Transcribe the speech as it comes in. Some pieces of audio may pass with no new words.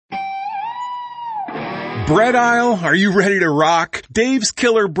Bread aisle, are you ready to rock? Dave's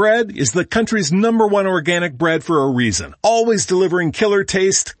Killer Bread is the country's #1 organic bread for a reason. Always delivering killer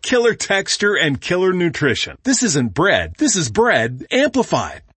taste, killer texture, and killer nutrition. This isn't bread. This is bread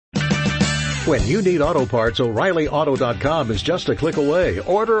amplified. When you need auto parts, O'ReillyAuto.com is just a click away.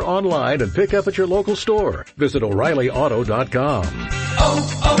 Order online and pick up at your local store. Visit O'ReillyAuto.com.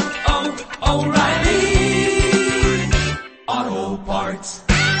 O'Reilly Auto Parts.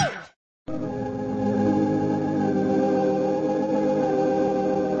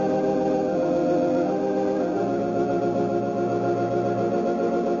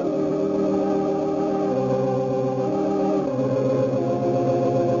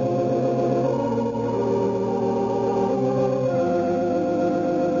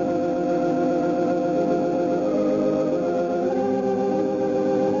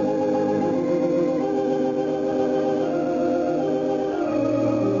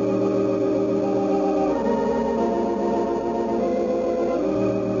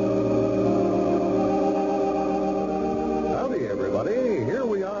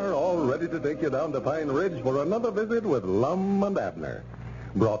 Down to Pine Ridge for another visit with Lum and Abner.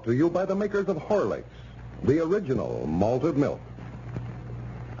 Brought to you by the makers of Horlicks, the original malted milk.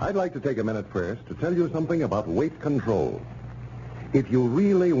 I'd like to take a minute first to tell you something about weight control. If you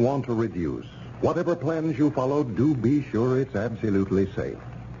really want to reduce, whatever plans you follow, do be sure it's absolutely safe.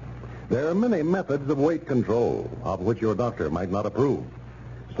 There are many methods of weight control, of which your doctor might not approve.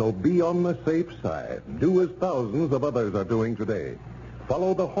 So be on the safe side. Do as thousands of others are doing today.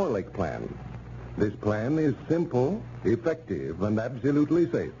 Follow the Horlick plan. This plan is simple, effective, and absolutely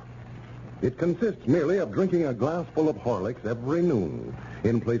safe. It consists merely of drinking a glassful of Horlicks every noon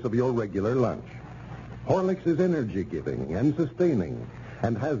in place of your regular lunch. Horlicks is energy-giving and sustaining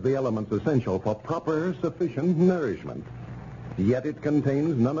and has the elements essential for proper, sufficient nourishment. Yet it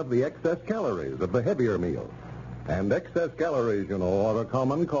contains none of the excess calories of the heavier meal. And excess calories, you know, are a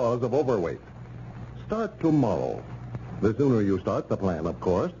common cause of overweight. Start tomorrow. The sooner you start the plan, of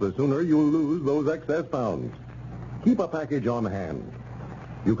course, the sooner you'll lose those excess pounds. Keep a package on hand.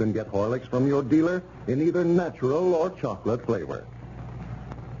 You can get Horlicks from your dealer in either natural or chocolate flavor.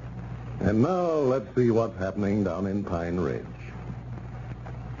 And now let's see what's happening down in Pine Ridge.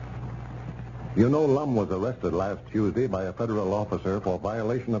 You know, Lum was arrested last Tuesday by a federal officer for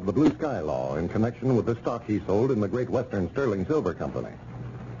violation of the Blue Sky Law in connection with the stock he sold in the Great Western Sterling Silver Company.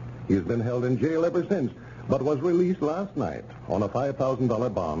 He's been held in jail ever since, but was released last night on a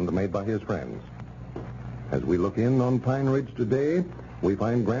 $5,000 bond made by his friends. As we look in on Pine Ridge today, we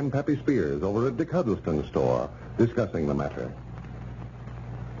find Grandpappy Spears over at Dick Huddleston's store discussing the matter.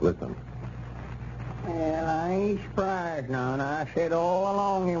 Listen. Well, I ain't surprised none. I said all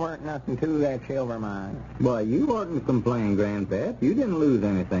along he weren't nothing to that silver mine. Why, you oughtn't to complain, Grandpap. You didn't lose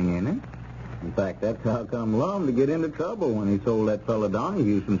anything in it. In fact, that's how come Lum to get into trouble when he sold that fellow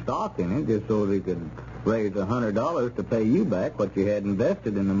Donahue some stock in it just so that he could raise $100 to pay you back what you had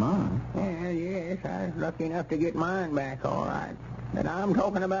invested in the mine. Well, yes, I was lucky enough to get mine back all right. But I'm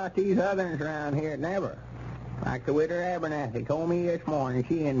talking about these others around here never. Like the widow Abernathy told me this morning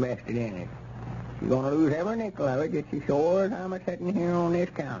she invested in it. She's going to lose every nickel of it, just as sure as I'm sitting here on this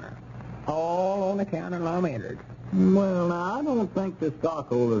counter. All on the counter Lum entered. Well, now, I don't think the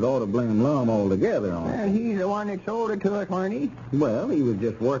stockholders ought to blame Lum altogether on it. Well, he's the one that sold it to us, wasn't he? Well, he was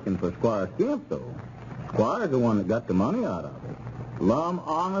just working for Squire Skimp, though. Squire's the one that got the money out of it. Lum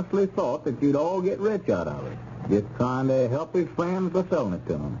honestly thought that you'd all get rich out of it, just trying to help his friends by selling it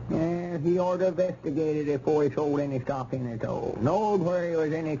to them. Yeah, he ought to investigated it before he sold any stock in it, though. Knowed where he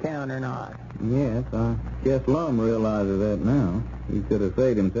was any count or not. Yes, I guess Lum realizes that now. He could have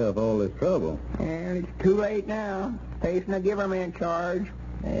saved himself all this trouble. Well, it's too late now. Facing a government charge.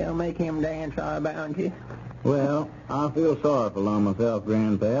 They'll make him dance, I bound you. Well, I feel sorry for Lum myself,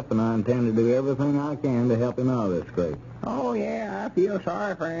 Grandpap, and I intend to do everything I can to help him out of this scrape. Oh, yeah, I feel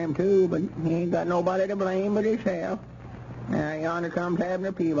sorry for him, too, but he ain't got nobody to blame but himself. Now, yonder comes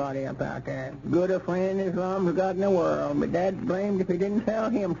Abner Peabody up out there. Good a friend as Lum's got in the world, but Dad's blamed if he didn't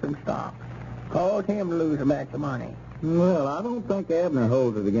sell him some stock. Caused him to lose back the money. Well, I don't think Abner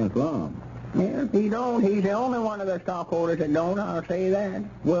holds it against Lum. Yeah, he don't. He's the only one of the stockholders that don't, I'll say that.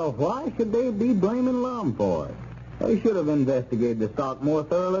 Well, why should they be blaming Lum for it? They should have investigated the stock more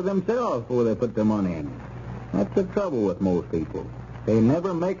thoroughly themselves before they put their money in it. That's the trouble with most people. They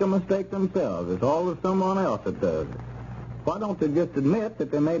never make a mistake themselves. It's always someone else that does it. Why don't they just admit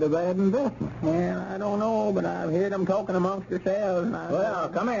that they made a bad investment? Well, I don't know, but I've heard them talking amongst themselves. Well,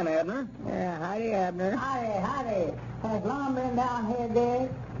 come in, Abner. Yeah, howdy, Abner. Howdy. Has Lum been down here,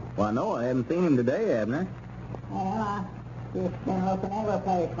 Dick? Why, no, I haven't seen him today, Abner. Well, I just been looking every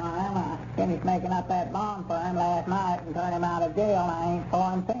place for him. I Finished making up that bond for him last night and turned him out of jail, and I ain't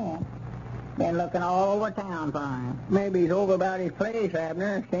saw him since. Been looking all over town for him. Maybe he's over about his place,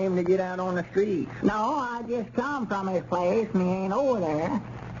 Abner. Came to get out on the streets. No, I just come from his place, and he ain't over there.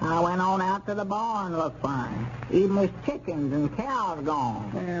 I went on out to the barn and looked for him. Even his chickens and cows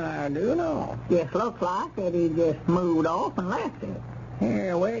gone. Well, I do know. Just looks like that he just moved off and left it.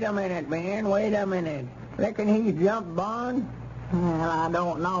 Here, wait a minute, Ben. Wait a minute. Reckon he's jumped bond? Well, I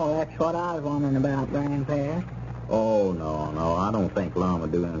don't know. That's what I was wondering about, Grandpa. Oh, no, I don't think Lum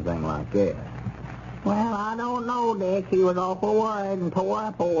would do anything like that. Well, I don't know, Dick. He was awful worried and tore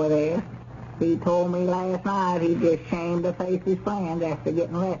up over this. He told me last night he's just ashamed to face his friends after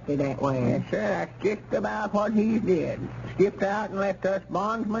getting arrested that way. Yes, sir, that's just about what he did. Skipped out and left us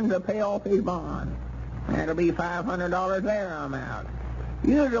bondsmen to pay off his bond. That'll be $500 there, I'm out.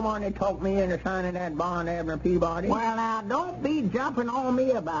 You're the one that talked me into signing that bond, Abner Peabody. Well, now, don't be jumping on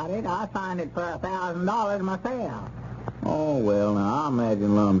me about it. I signed it for $1,000 myself. Oh, well, now, I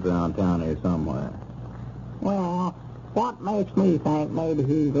imagine Lum's around town here somewhere. Well, what makes me think maybe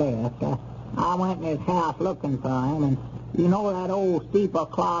he's left? I went in his house looking for him, and you know that old steeple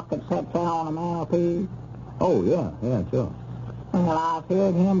clock that sits there on the mantelpiece? Oh, yeah, sure. Well, I've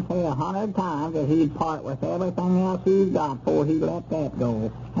heard him say 100 times that he'd part with everything else he's got before he let that go.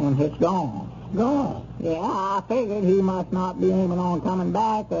 And it's gone. Gone? Yeah, I figured he must not be aiming on coming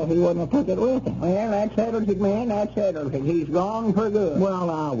back, or he wouldn't have took it with him. Well, that settles it, man. That settles it. He's gone for good. Well,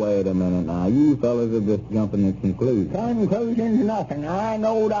 now, wait a minute now. You fellas are just jumping to conclusions. Conclusions, nothing. I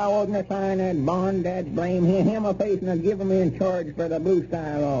knowed I wasn't to sign that bond. That blame him a facing to give him in charge for the Blue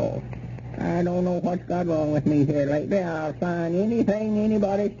Sky Law. I don't know what's got wrong with me here lately. I'll sign anything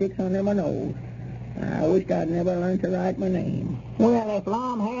anybody sticks under my nose. I wished I'd never learned to write my name. Well, if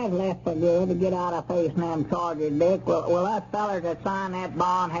Lum has left for good to get out of facing them charges, Dick, will us fellers that sign that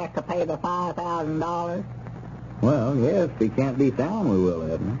bond have to pay the $5,000? Well, yes, if he can't be found, we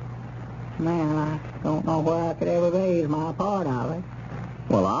will, Abner. Man, I don't know where I could ever raise my part of it.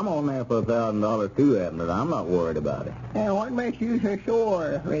 Well, I'm on there for $1,000 too, Abner. I'm not worried about it. And what makes you so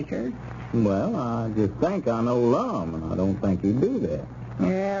sure, Richard? Well, I just think I know Lum, and I don't think he'd do that.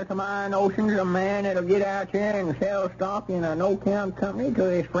 Yeah, to my notions, a man that'll get out there and sell stock in a no-count company to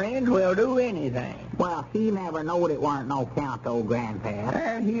his friends will do anything. Well, he never knowed it weren't no count, old Grandpa.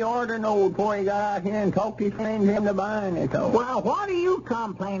 And he oughter knowed before he got out here and talked his friends into buying it, though. Well, what are you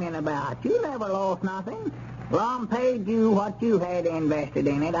complaining about? You never lost nothing. Lum paid you what you had invested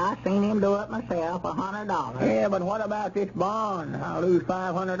in it. I seen him do it myself, $100. Yeah, but what about this bond? I'll lose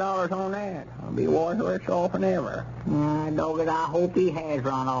 $500 on that. I'll be worthless off and ever. Dogged, I hope he has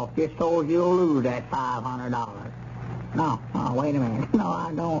run off just so you'll lose that $500. No, wait a minute. No,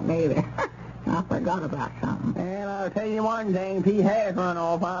 I don't neither. I forgot about something. And I'll tell you one thing. If he has run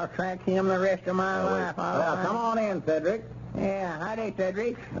off, I'll track him the rest of my life. Well, come on in, Cedric. Yeah, howdy,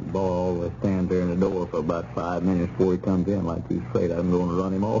 Cedric. That boy always stands there in the door for about 5 minutes before he comes in, like he's afraid I'm going to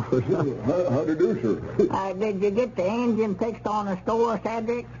run him off or something. How do you do, sir? Did you get the engine fixed on the store,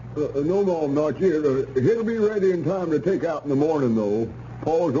 Cedric? No, Mom, not yet. It'll be ready in time to take out in the morning, though.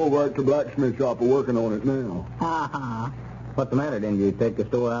 Paul's over at the blacksmith shop working on it now. Uh-huh. What's the matter? Didn't you take the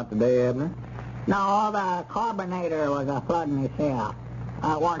store out today, Abner? No, the carbonator was flooding itself.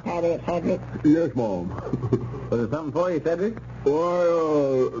 Weren't that it, Cedric? Yes, Mom. Was there something for you, Cedric? Why,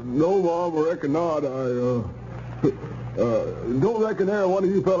 no, Mom, I reckon not. I don't reckon there one of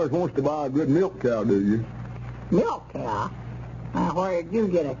you fellas wants to buy a good milk cow, do you? Milk cow? Where did you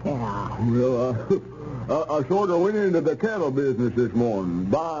get a cow? Well, I sort of went into the cattle business this morning,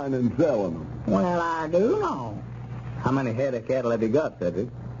 buying and selling them. Well, I do know. How many head of cattle have you got, Cedric?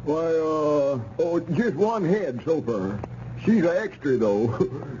 Why, just one head so far. She's an extra, though.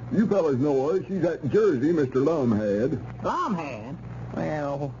 You fellas know her. She's that Jersey Mr. Lum had. Lum had?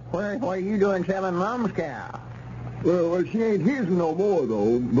 Well, what are you doing selling Lum's cow? Well, she ain't his no more,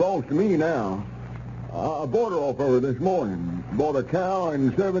 though. Belongs to me now. I bought her off of her this morning. Bought a cow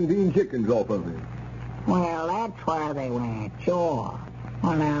and 17 chickens off of it. Well, that's where they went, sure.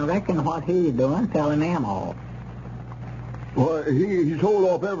 Well, now, I reckon what he's doing, selling them off. Well, he sold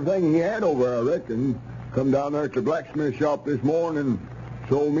off everything he had over, I reckon. Come down there at the blacksmith shop this morning,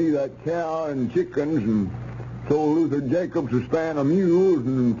 sold me that cow and chickens, and sold Luther Jacobs a span of mules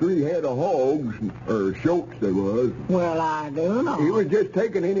and 3 head of hogs, or shoats they was. Well, I do know. He was just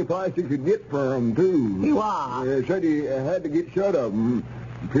taking any price he could get for them, too. He was? Said he had to get shut of them.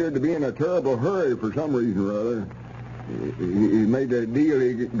 Appeared to be in a terrible hurry for some reason or other. He made a deal.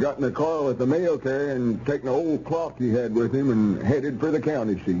 He got in the car with the mail carrier and taken the old clock he had with him and headed for the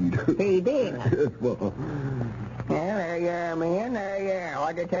county seat. He did? Well, There you are, men. There you are.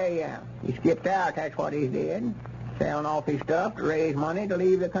 What'd I tell you? He skipped out, that's what he did. Selling off his stuff to raise money to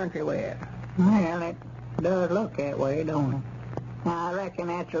leave the country with. Well, it does look that way, don't it? I reckon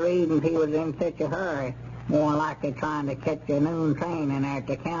that's the reason he was in such a hurry. More likely trying to catch a noon train in there at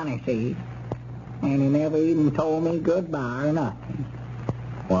the county seat. And he never even told me goodbye or nothing.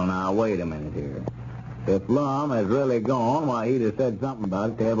 Well, now, wait a minute here. If Lum has really gone, why, he'd have said something about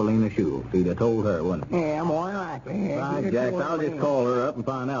it to Evelina Schultz. He'd have told her, wouldn't he? Yeah, more than likely. Yeah, Right, Jack, I'll just call her up and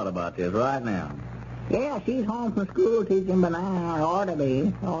find out about this right now. Yeah, she's home from school teaching banana, or ought to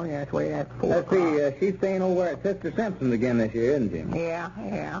be. Oh, yeah, that's way that's 4 Let's o'clock. see, she's staying over at Sister Simpson's again this year, isn't she? Yeah.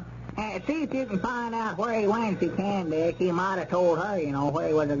 See if you can find out where he went if you can, Dick. He might have told her, where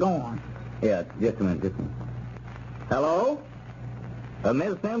he was going. Yeah, just a minute. Hello?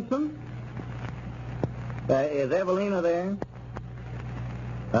 Miss Simpson? Is Evelina there?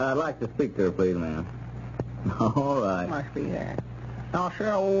 I'd like to speak to her, please, ma'am. All right. Must be that. No,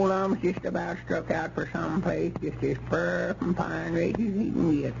 sir, old Lum's just about struck out for some place, just as far from Pine Ridge as he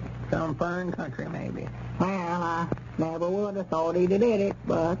can get. Some fern country, maybe. Well, I never would have thought he'd have did it,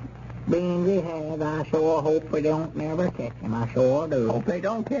 but being he has, I sure hope we don't never catch him. I sure do. Hope they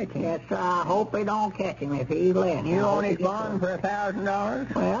don't catch him. Yes, sir, I hope we don't catch him if he's left. You I own hope his he gets bond for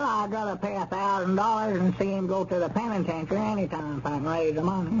 $1,000? Well, I'd rather pay $1,000 and see him go to the penitentiary anytime if I can raise the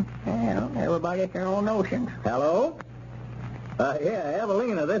money. Well, everybody has their own notions. Hello? Yeah,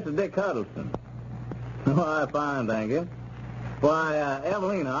 Evelina, this is Dick Huddleston. Why, fine, thank you. Why,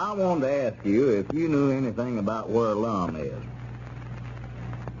 Evelina, I wanted to ask you if you knew anything about where Lum is.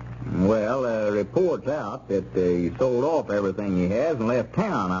 Well, reports out that he sold off everything he has and left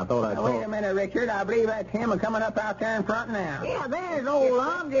town. I thought I'd Now, wait a minute, Richard. I believe that's him coming up out there in front now. Yeah, there's old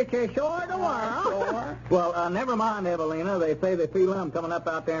Lum, just as sure the world. Sure. Well, never mind, Evelina. They say they see Lum coming up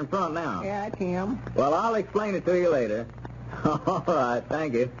out there in front now. Yeah, that's him. Well, I'll explain it to you later. All right,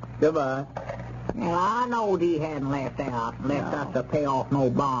 thank you. Goodbye. Well, I knowed he hadn't left us to pay off no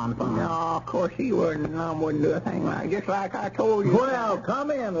bond for him. No, of course he wouldn't. Lum wouldn't do a thing just like I told you. Well,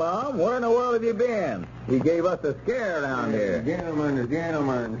 come in, Lum. Where in the world have you been? You gave us a scare down here.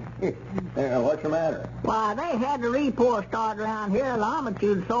 Gentlemen. What's the matter? Why, they had the report started around here, Lum, that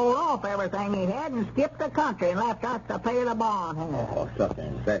you'd sold off everything he had and skipped the country and left us to pay the bond. Oh,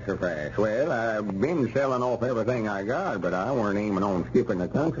 something sacrifice. Well, I've been selling off everything I got, but I weren't aiming on skipping the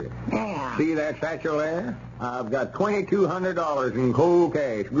country. Yeah. See that satchel there? I've got $2,200 in cold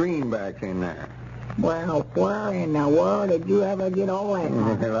cash, greenbacks in there. Well, where in the world did you ever get all that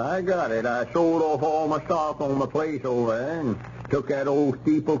money? Well, I got it. I sold off all my stock on my place over there and took that old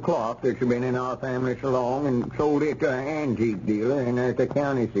steeple clock that's been in our family so long and sold it to an antique dealer in there at the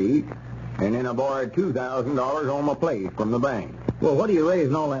county seat. And then I borrowed $2,000 on my place from the bank. Well, what are you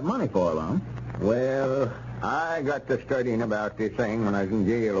raising all that money for, Lum? Well, I got to studying about this thing when I was in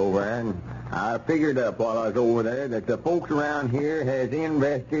jail over there, and I figured up while I was over there that the folks around here has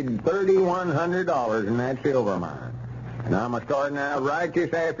invested $3,100 in that silver mine. And I'm starting out right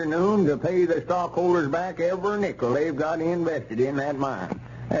this afternoon to pay the stockholders back every nickel they've got invested in that mine.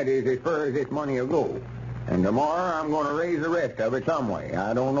 That is, as far as this money will go. And tomorrow I'm going to raise the rest of it some way.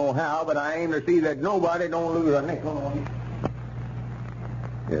 I don't know how, but I aim to see that nobody don't lose a nickel on it.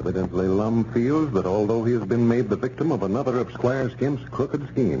 Evidently, Lum feels that although he has been made the victim of another of Squire Skimp's crooked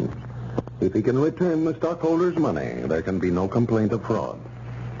schemes, if he can return the stockholders' money, there can be no complaint of fraud.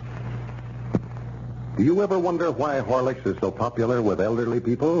 Do you ever wonder why Horlicks is so popular with elderly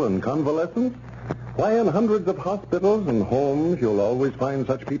people and convalescents? Why in hundreds of hospitals and homes you'll always find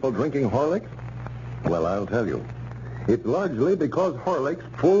such people drinking Horlicks? Well, I'll tell you. It's largely because Horlicks'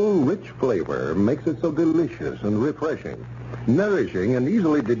 full, rich flavor makes it so delicious and refreshing. Nourishing and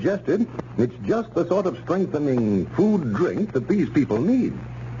easily digested, it's just the sort of strengthening food drink that these people need.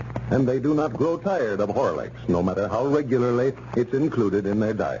 And they do not grow tired of Horlicks, no matter how regularly it's included in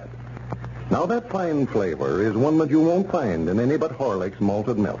their diet. Now, that fine flavor is one that you won't find in any but Horlicks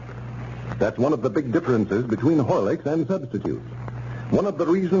malted milk. That's one of the big differences between Horlicks and substitutes. One of the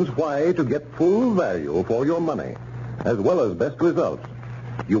reasons why, to get full value for your money, as well as best results,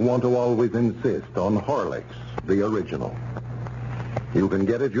 you want to always insist on Horlicks, the original. You can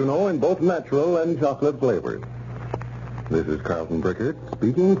get it, in both natural and chocolate flavors. This is Carlton Brickert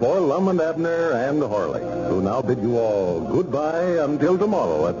speaking for Lum and Abner and Horlicks, who now bid you all goodbye until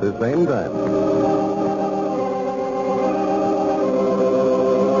tomorrow at the same time.